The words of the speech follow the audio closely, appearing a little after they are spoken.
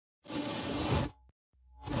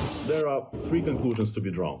there are three conclusions to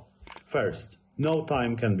be drawn. First, no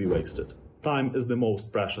time can be wasted. Time is the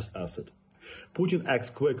most precious asset. Putin acts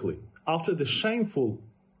quickly. After the shameful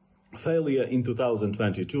failure in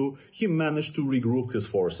 2022, he managed to regroup his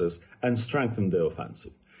forces and strengthen the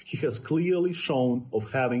offensive. He has clearly shown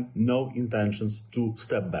of having no intentions to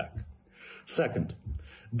step back. Second,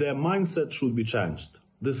 their mindset should be changed.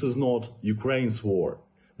 This is not Ukraine's war.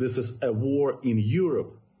 This is a war in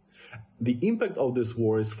Europe. The impact of this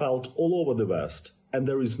war is felt all over the West, and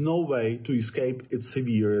there is no way to escape its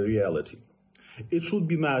severe reality. It should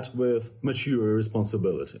be met with mature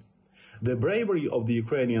responsibility. The bravery of the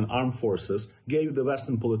Ukrainian armed forces gave the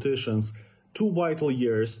Western politicians 2 vital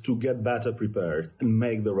years to get better prepared and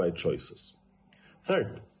make the right choices.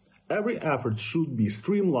 Third, every effort should be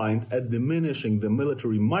streamlined at diminishing the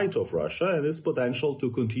military might of Russia and its potential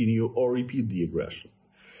to continue or repeat the aggression.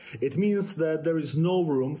 It means that there is no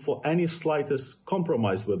room for any slightest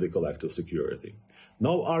compromise with the collective security.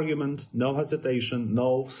 No argument, no hesitation,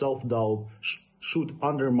 no self-doubt should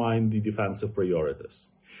undermine the defensive priorities.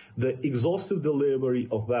 The exhaustive delivery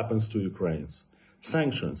of weapons to Ukrainians,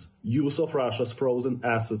 sanctions, use of Russia's frozen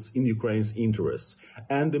assets in Ukraine's interests,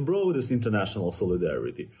 and the broadest international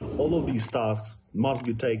solidarity. All of these tasks must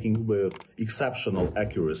be taken with exceptional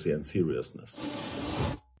accuracy and seriousness.